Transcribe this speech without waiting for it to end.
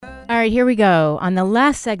All right, here we go. On the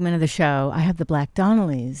last segment of the show, I have the Black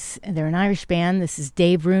Donnellys. They're an Irish band. This is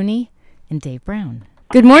Dave Rooney and Dave Brown.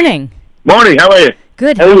 Good morning. Morning, how are you?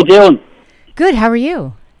 Good. How are you doing? Good, how are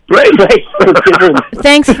you? Great.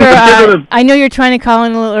 Thanks for, I know you're trying to call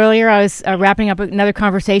in a little earlier. I was wrapping up another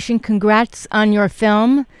conversation. Congrats on your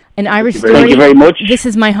film, An Irish Story. Thank you very much. This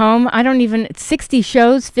is my home. 60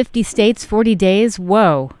 shows, 50 states, 40 days.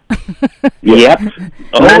 Whoa. Yep.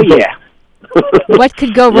 Oh, yeah. What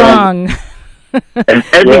could go wrong?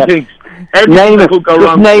 Everything that could go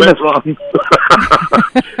wrong went wrong.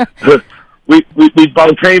 we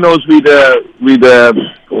volcanoes, we'd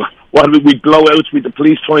blowouts, we'd the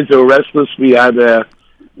police trying to arrest us. We had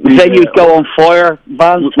then you'd go on fire,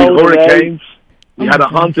 vans, we hurricanes. We had a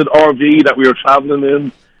haunted RV that we were traveling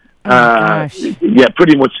in. Yeah,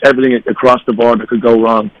 pretty much everything across the board that could go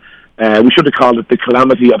wrong. We should have called it the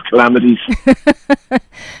calamity of calamities.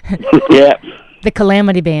 Yeah. The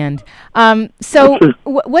Calamity Band. So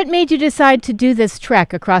what made you decide to do this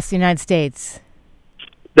trek across the United States?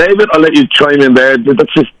 David, I'll let you chime in there.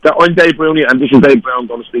 I'm Dave Rooney, and this is Dave Brown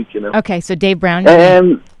going to speak to you now. Okay, so Dave Brown.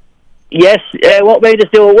 Yes, what made us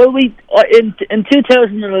do it? Well, in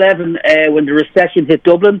 2011, when the recession hit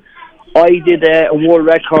Dublin, I did a world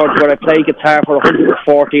record where I played guitar for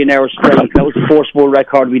 114 hours straight. That was the first world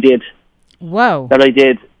record we did. Whoa. That I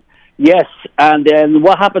did. Yes, and then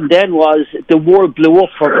what happened then was the world blew up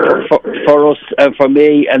for us and for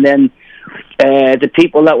me, and then the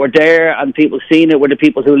people that were there and people seeing it were the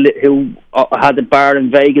people who had the bar in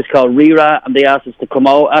Vegas called Rira, and they asked me to come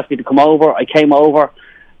over. I came over.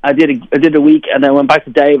 I did a week, and then went back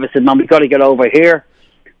to Dave. I said, "Man, we got to get over here."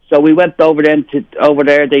 So we went over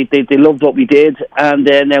there. They loved what we did, and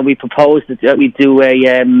then we proposed that we do a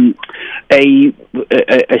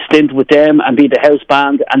stint with them and be the house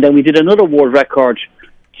band, and then we did another world record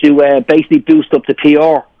to basically boost up the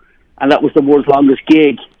PR, and that was the world's longest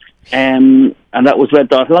gig, and that was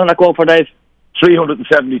went on. How long did that go for, Dave?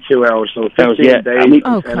 372 hours, so 15 days,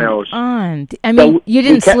 10 hours. On. I mean, so you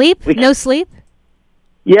didn't sleep? No sleep?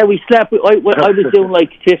 Yeah, we slept. I was doing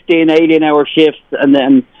like 15, 18-hour shifts, and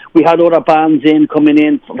then we had other bands coming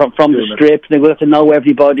in from the strip. They would have to know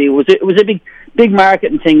everybody. It was a big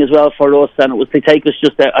marketing thing as well for us, and it was to take us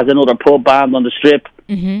just as another pub band on the strip.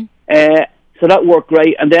 Mm-hmm. So that worked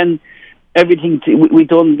great, and then everything we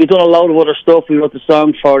done a load of other stuff. We wrote the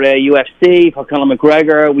song for UFC, for Conor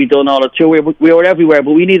McGregor. We done all the tour. We were everywhere,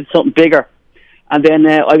 but we needed something bigger. And then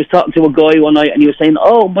I was talking to a guy one night, and he was saying,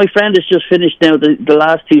 "Oh, my friend has just finished now the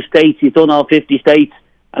last 2 states. He's done all 50 states."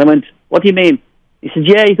 And I went, "What do you mean?" He said,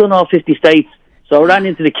 "Yeah, he's done all 50 states." So I ran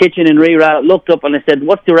into the kitchen in Rira, looked up, and I said,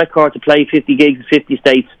 "What's the record to play 50 gigs in 50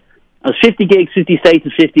 states?" I was 50 gigs, 50 states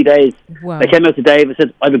in 50 days. Wow. I came out to Dave and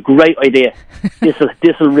said, "I have a great idea. This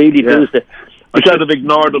will really boost it." I should have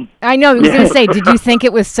ignored him. I know. I was going to say, did you think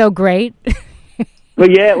it was so great? Well,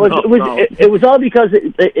 yeah, it was all because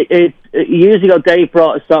years ago Dave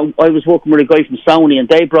brought a song. I was working with a guy from Sony, and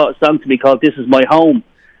Dave brought a song to me called "This Is My Home,"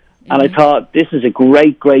 and I thought this is a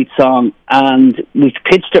great song. And we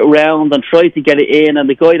pitched it around and tried to get it in, and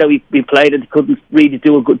the guy that we played it couldn't really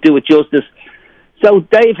do it justice. So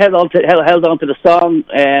Dave held on to the song,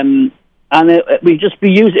 and we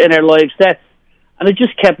used it in our live sets, and it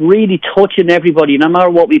just kept really touching everybody, no matter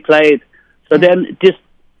what we played. So then just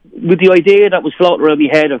with the idea that was floating around my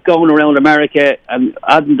head of going around America and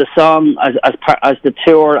adding the song as the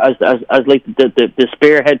tour, as like the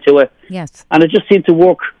spearhead to it. Yes. And it just seemed to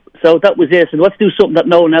work. So that was it. So let's do something that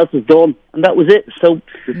no one else has done, and that was it. So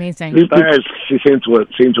amazing. The stars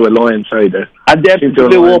seem to align. Sorry, there. And then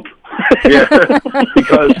blew up. Yeah,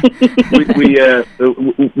 because we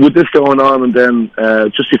with this going on, and then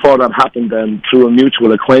just before that happened, then through a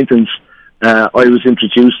mutual acquaintance, I was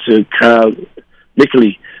introduced to Carl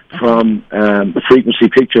Nickley from Frequency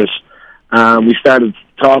Pictures, and we started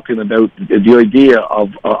talking about the idea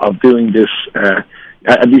of doing this,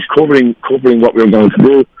 at least covering what we were going to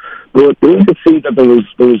do. But we could see that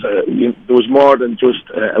there was more than just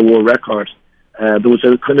a world record. There was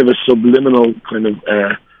a kind of a subliminal kind of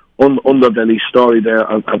underbelly story there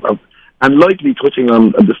and lightly touching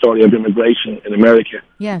on the story of immigration in America.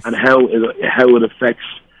 Yes. And how it affects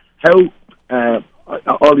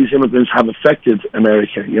all these immigrants have affected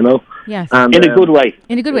America, you know. Yes. And, in a good way.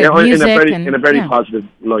 In a good way. Yeah, Music in a very positive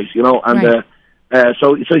light, you know. And right.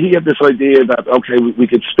 So he had this idea that we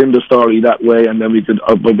could spin the story that way, and then we could,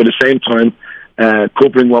 but at the same time,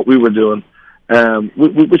 covering what we were doing,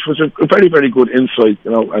 which was a very, very good insight,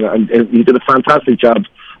 you know. And he did a fantastic job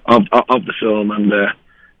of the film, and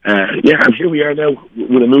and here we are now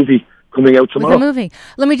with a movie coming out tomorrow. With a movie.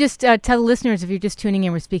 Let me just tell the listeners, if you're just tuning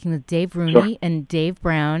in, we're speaking with Dave Rooney and Dave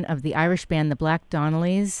Brown of the Irish band The Black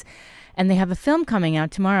Donnellys. And they have a film coming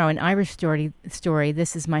out tomorrow, an Irish story,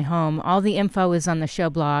 This Is My Home. All the info is on the show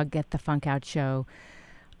blog at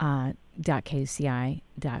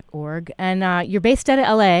thefunkoutshow.kuci.org. And you're based out of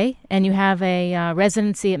L.A., and you have a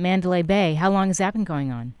residency at Mandalay Bay. How long has that been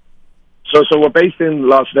going on? So we're based in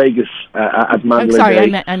Las Vegas at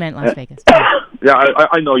Mandalay Bay. I meant Las Vegas. Yeah,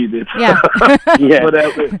 I know you did. Yeah. Yeah. But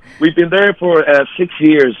we've been there for 6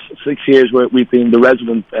 years. 6 years where we've been the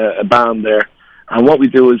resident band there. And what we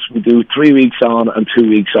do is we do 3 weeks on and 2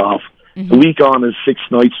 weeks off. Mm-hmm. The week on is 6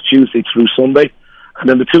 nights, Tuesday through Sunday. And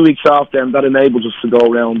then the 2 weeks off, then that enables us to go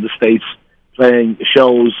around the States playing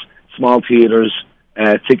shows, small theatres,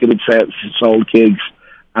 ticketed sets, sold gigs.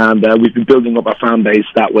 And we've been building up our fan base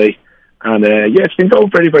that way. And it's been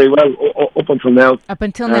going very, very well up until now. Up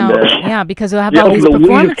until now, yeah, because we'll have all these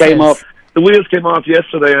performances. The wheels came off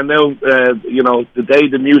yesterday, and now, the day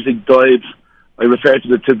the music died, I refer to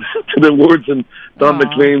the words in Don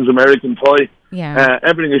McLean's American Pie. Yeah.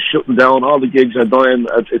 Everything is shutting down. All the gigs are dying.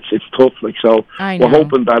 It's tough. So we're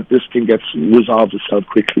hoping that this can get resolved itself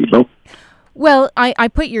quickly. Well, I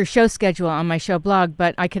put your show schedule on my show blog,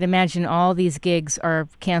 but I could imagine all these gigs are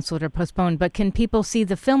canceled or postponed. But can people see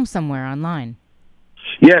the film somewhere online?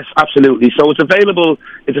 Yes, absolutely. So it's available.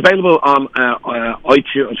 It's available on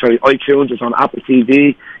iTunes. It's on Apple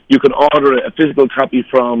TV. You can order a physical copy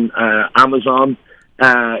from Amazon.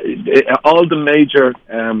 All the major,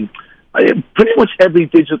 pretty much every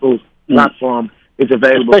digital platform is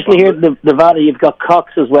available. Especially here in Nevada, you've got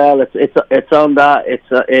Cox as well. It's on that.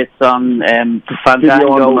 It's on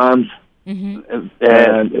Fandango. On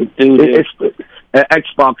it's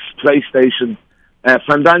Xbox, PlayStation,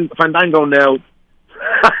 Fandango now.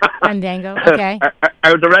 Fandango, okay.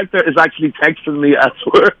 Our director is actually texting me as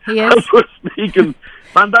we're speaking.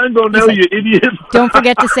 Fandango now, you idiot. Don't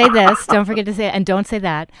forget to say this. Don't forget to say it, and don't say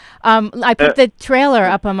that. I put the trailer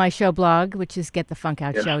up on my show blog, which is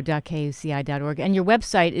getthefunkoutshow.kuci.org. And your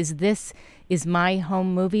website is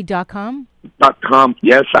thisismyhomemovie.com? .com,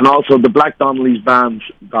 yes, and also the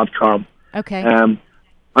blackdonnellysband.com. Okay.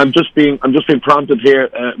 I'm just being prompted here.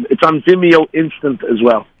 It's on Vimeo Instant as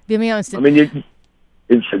well. Vimeo Instant. I mean,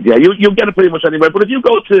 Instant, yeah. You'll get it pretty much anywhere. But if you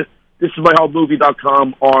go to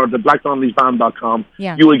thisismyhomemovie.com or the blackdonnellysband.com,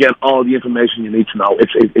 you will get all the information you need to know.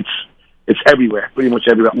 It's everywhere, pretty much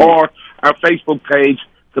everywhere. Yeah. Or our Facebook page,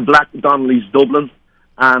 the Black Donnellys Dublin,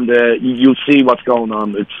 and you'll see what's going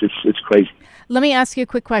on. It's crazy. Let me ask you a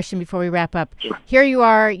quick question before we wrap up. Sure. Here you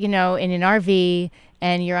are, in an RV,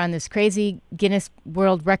 and you're on this crazy Guinness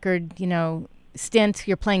World Record, stint.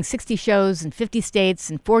 You're playing 60 shows in 50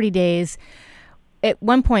 states in 40 days. At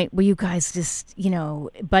one point, were you guys just,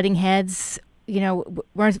 butting heads?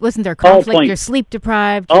 Wasn't there conflict? You're sleep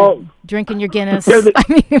deprived. You're drinking your Guinness. Here's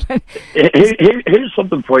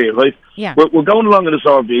something for you, right? Yeah. We're going along in this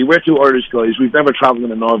RV. We're two Irish guys. We've never traveled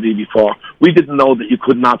in an RV before. We didn't know that you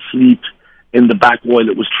could not sleep in the back while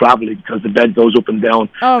it was travelling because the bed goes up and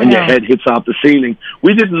down your head hits off the ceiling.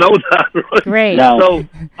 We didn't know that, right? Great. No. So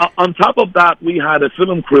on top of that, we had a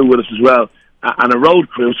film crew with us as well and a road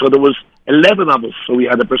crew. So there was 11 of us. So we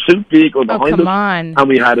had a pursuit vehicle behind us, and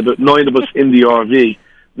we had about 9 of us in the RV.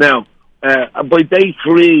 Now, by day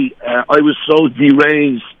 3, I was so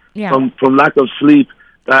deranged from lack of sleep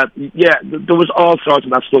that, there was all sorts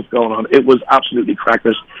of that stuff going on. It was absolutely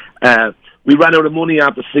crackers. We ran out of money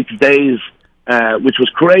after 6 days, which was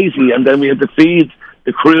crazy, and then we had to feed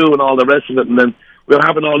the crew and all the rest of it, and then we were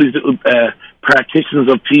having all these little partitions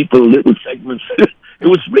of people, little segments. It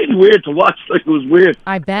was really weird to watch. It was weird.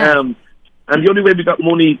 I bet. And the only way we got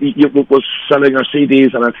money was selling our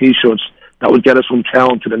CDs and our T-shirts that would get us from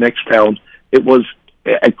town to the next town. It was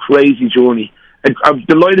a crazy journey. And I'm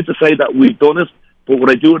delighted to say that we've done it, but would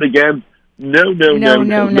I do it again? No. Yeah,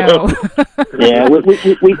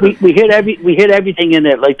 we hit everything in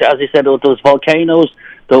it. Like as I said, there was volcanoes,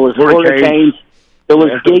 there was hurricanes, there was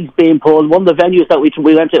gigs being pulled. One of the venues that we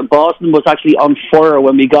went to in Boston was actually on fire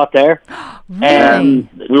when we got there. Really?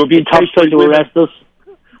 We were being chased by women.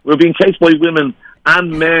 We were being chased by women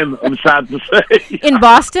and men. I'm sad to say. In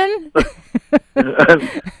Boston?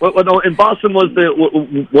 Well, no. In Boston was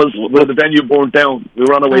where the venue burned down. We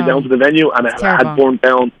were on our way down to the venue, and it had burned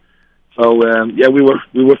down. So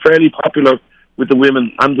we were fairly popular with the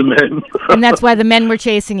women and the men. And that's why the men were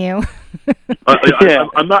chasing you.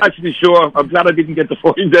 I'm not actually sure. I'm glad I didn't get to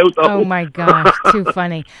find out, though. Oh my gosh, too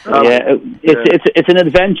funny. It's an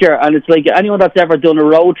adventure, and it's like anyone that's ever done a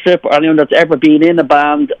road trip or anyone that's ever been in a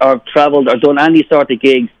band or travelled or done any sort of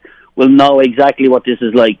gigs will know exactly what this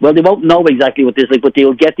is like. Well, they won't know exactly what this is like, but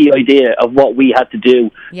they'll get the idea of what we had to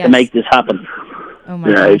do to make this happen. Oh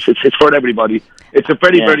my gosh. It's for everybody. It's a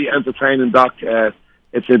very, very entertaining doc.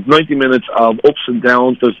 It's 90 minutes of ups and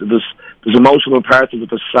downs. There's emotional parts of it.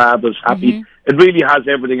 There's sad. There's happy. It really has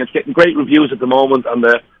everything. It's getting great reviews at the moment, and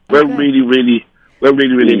we're really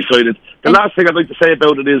excited. The last thing I'd like to say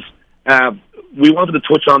about it is we wanted to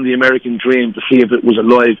touch on the American dream to see if it was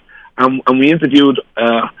alive, and we interviewed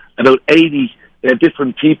about 80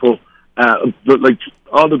 different people, like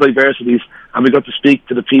all the diversities, and we got to speak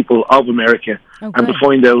to the people of America and to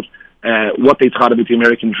find out what they thought about the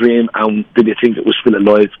American dream and did they think it was still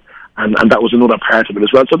alive. And that was another part of it as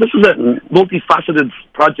well. So this is a multifaceted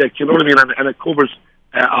project, you know what I mean? And it covers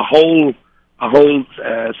a whole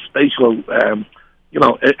spatial, a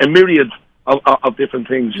myriad of different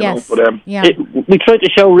things, you know. But we tried to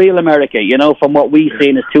show real America, you know, from what we've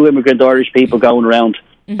seen as two immigrant Irish people going around.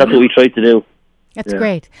 Mm-hmm. That's what we tried to do. That's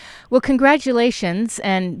great. Well, congratulations.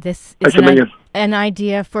 And this is an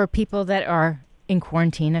idea for people that are in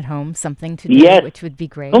quarantine at home, something to do, which would be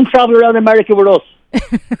great. Come travel around America with us.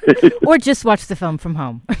 Or just watch the film from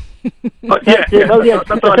home.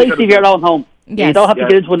 The safety of your own home. Yes. You don't have to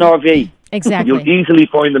get into an RV. Exactly. You'll easily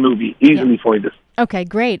find the movie. Find it. Okay,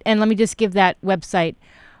 great. And let me just give that website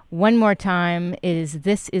one more time. It is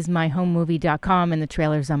thisismyhomemovie.com, and the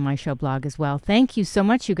trailer's on my show blog as well. Thank you so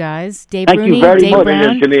much, you guys. Dave Bruni, Dave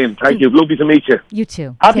Brown. Janine, thank you. Lovely to meet you. You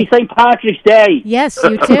too. Happy St. Patrick's Day. Yes,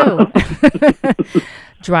 you too.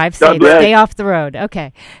 Drive safe. Stay off the road.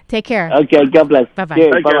 Okay. Take care. Okay, God bless. Bye-bye.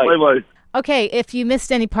 Bye-bye. Okay, if you missed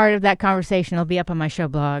any part of that conversation, it'll be up on my show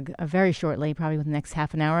blog very shortly, probably within the next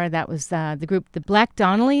half an hour. That was the group, the Black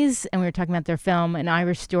Donnellys, and we were talking about their film, An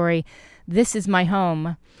Irish Story, This Is My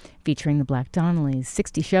Home, featuring the Black Donnellys.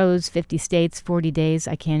 60 shows, 50 states, 40 days.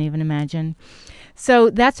 I can't even imagine. So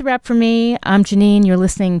that's a wrap for me. I'm Janine. You're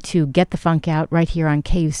listening to Get the Funk Out right here on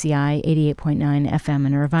KUCI 88.9 FM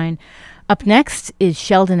in Irvine. Up next is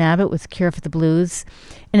Sheldon Abbott with Cure for the Blues.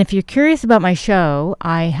 And if you're curious about my show,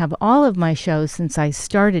 I have all of my shows since I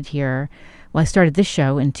started here. Well, I started this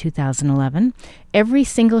show in 2011. Every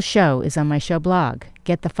single show is on my show blog,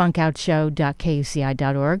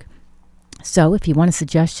 getthefunkoutshow.kuci.org. So if you want a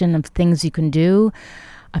suggestion of things you can do,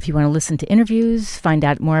 if you want to listen to interviews, find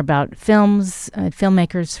out more about films,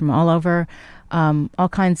 filmmakers from all over, all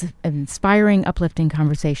kinds of inspiring, uplifting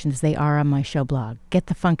conversations, they are on my show blog,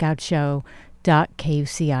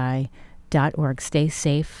 getthefunkoutshow.kuci.org. Stay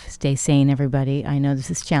safe, stay sane, everybody. I know this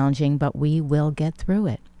is challenging, but we will get through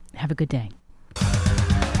it. Have a good day.